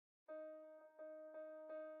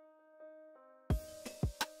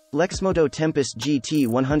LEXMOTO Tempest GT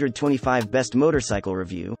 125 Best Motorcycle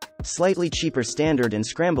Review. Slightly cheaper standard and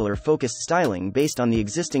scrambler-focused styling based on the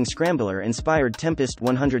existing scrambler-inspired Tempest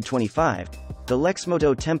 125. The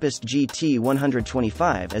LEXMOTO Tempest GT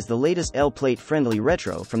 125 is the latest L-plate-friendly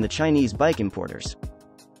retro from the Chinese bike importers.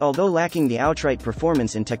 Although lacking the outright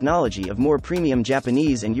performance and technology of more premium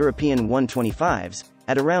Japanese and European 125s,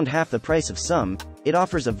 at around half the price of some, it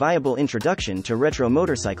offers a viable introduction to retro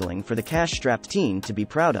motorcycling for the cash-strapped teen to be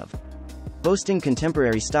proud of. Boasting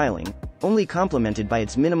contemporary styling, only complemented by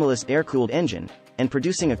its minimalist air-cooled engine, and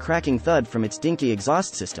producing a cracking thud from its dinky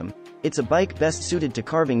exhaust system, it's a bike best suited to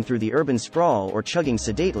carving through the urban sprawl or chugging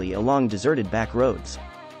sedately along deserted back roads.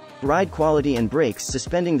 Ride quality and brakes.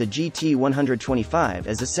 Suspending the GT 125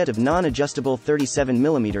 as a set of non-adjustable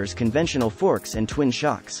 37mm conventional forks and twin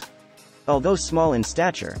shocks. Although small in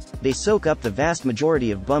stature, they soak up the vast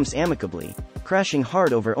majority of bumps amicably, crashing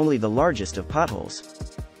hard over only the largest of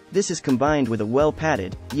potholes. This is combined with a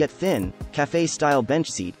well-padded, yet thin, café-style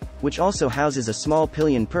bench seat, which also houses a small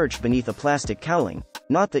pillion perch beneath a plastic cowling,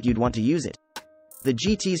 not that you'd want to use it. The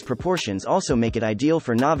GT's proportions also make it ideal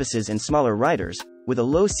for novices and smaller riders, with a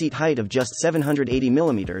low seat height of just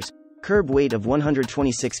 780mm, curb weight of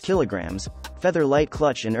 126 kg, feather-light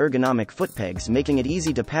clutch and ergonomic foot pegs making it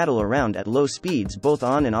easy to paddle around at low speeds both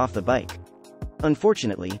on and off the bike.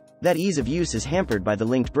 Unfortunately, that ease of use is hampered by the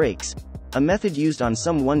linked brakes, a method used on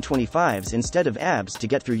some 125s instead of ABS to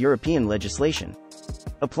get through European legislation.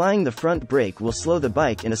 Applying the front brake will slow the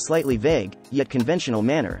bike in a slightly vague, yet conventional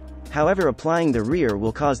manner, however applying the rear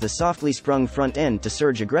will cause the softly sprung front end to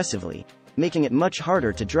surge aggressively, making it much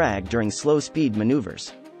harder to drag during slow-speed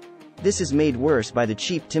maneuvers. This is made worse by the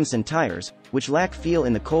cheap Timson tires, which lack feel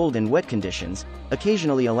in the cold and wet conditions,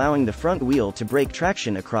 occasionally allowing the front wheel to break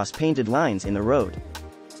traction across painted lines in the road.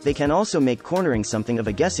 They can also make cornering something of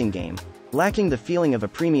a guessing game, lacking the feeling of a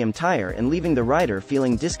premium tire and leaving the rider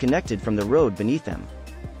feeling disconnected from the road beneath them.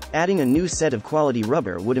 Adding a new set of quality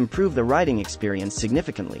rubber would improve the riding experience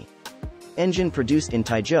significantly. Engine produced in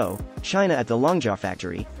Taizhou, China at the Longjiao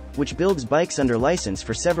factory, which builds bikes under license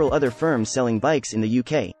for several other firms selling bikes in the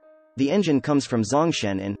UK. The engine comes from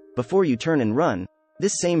Zhongshan and, before you turn and run,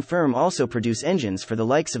 this same firm also produce engines for the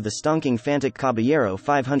likes of the stonking Fantic Caballero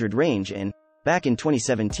 500 range and, back in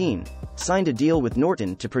 2017, signed a deal with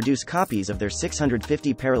Norton to produce copies of their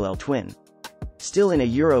 650 parallel twin. Still in a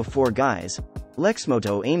Euro 4 guise,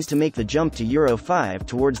 LEXMOTO aims to make the jump to Euro 5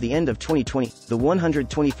 towards the end of 2020. The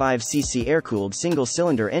 125cc air-cooled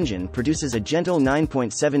single-cylinder engine produces a gentle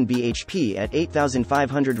 9.7 bhp at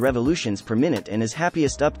 8,500 revolutions per minute and is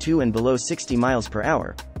happiest up to and below 60 miles per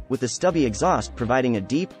hour, with the stubby exhaust providing a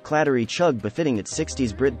deep, clattery chug befitting its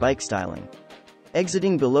 60s Brit bike styling.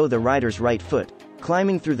 Exiting below the rider's right foot,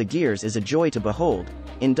 climbing through the gears is a joy to behold,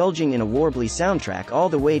 indulging in a warbly soundtrack all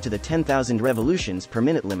the way to the 10,000 revolutions per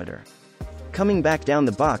minute limiter. Coming back down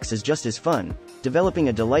the box is just as fun, developing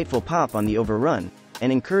a delightful pop on the overrun,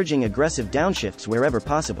 and encouraging aggressive downshifts wherever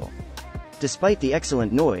possible. Despite the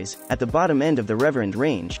excellent noise, at the bottom end of the reverend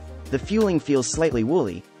range, the fueling feels slightly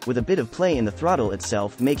woolly, with a bit of play in the throttle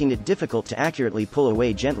itself making it difficult to accurately pull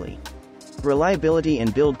away gently. Reliability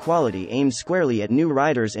and build quality aimed squarely at new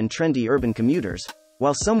riders and trendy urban commuters.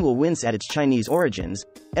 While some will wince at its Chinese origins,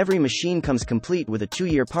 every machine comes complete with a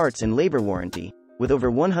 2-year parts and labor warranty, with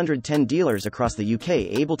over 110 dealers across the UK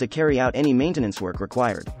able to carry out any maintenance work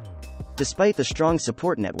required. Despite the strong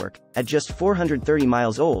support network, at just 430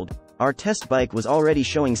 miles old, our test bike was already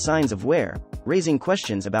showing signs of wear, raising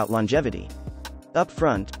questions about longevity. Up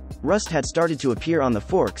front, rust had started to appear on the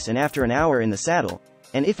forks, and after an hour in the saddle,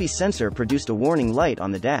 an iffy sensor produced a warning light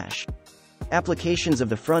on the dash. Applications of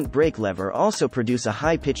the front brake lever also produce a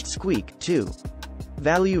high-pitched squeak, too.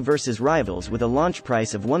 Value versus rivals. With a launch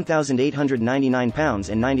price of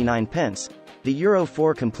 £1,899.99, the Euro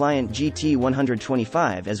 4 compliant GT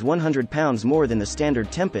 125 is £100 more than the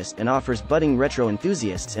standard Tempest and offers budding retro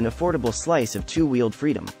enthusiasts an affordable slice of two-wheeled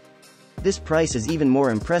freedom. This price is even more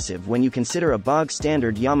impressive when you consider a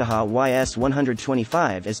bog-standard Yamaha YS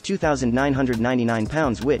 125 as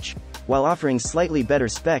 £2,999, which, while offering slightly better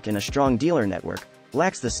spec and a strong dealer network,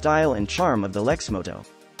 lacks the style and charm of the LEXMOTO.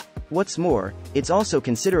 What's more, it's also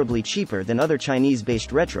considerably cheaper than other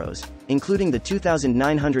Chinese-based retros, including the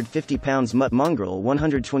 £2,950 Mutt Mongrel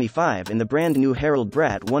 125 and the brand-new Harold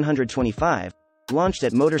Brat 125, launched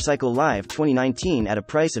at Motorcycle Live 2019 at a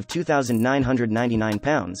price of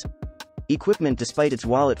 £2,999. Equipment. Despite its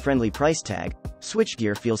wallet-friendly price tag,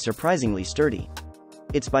 switchgear feels surprisingly sturdy.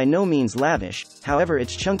 It's by no means lavish, however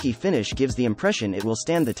its chunky finish gives the impression it will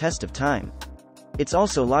stand the test of time. It's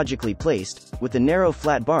also logically placed, with the narrow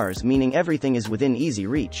flat bars meaning everything is within easy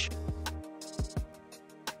reach.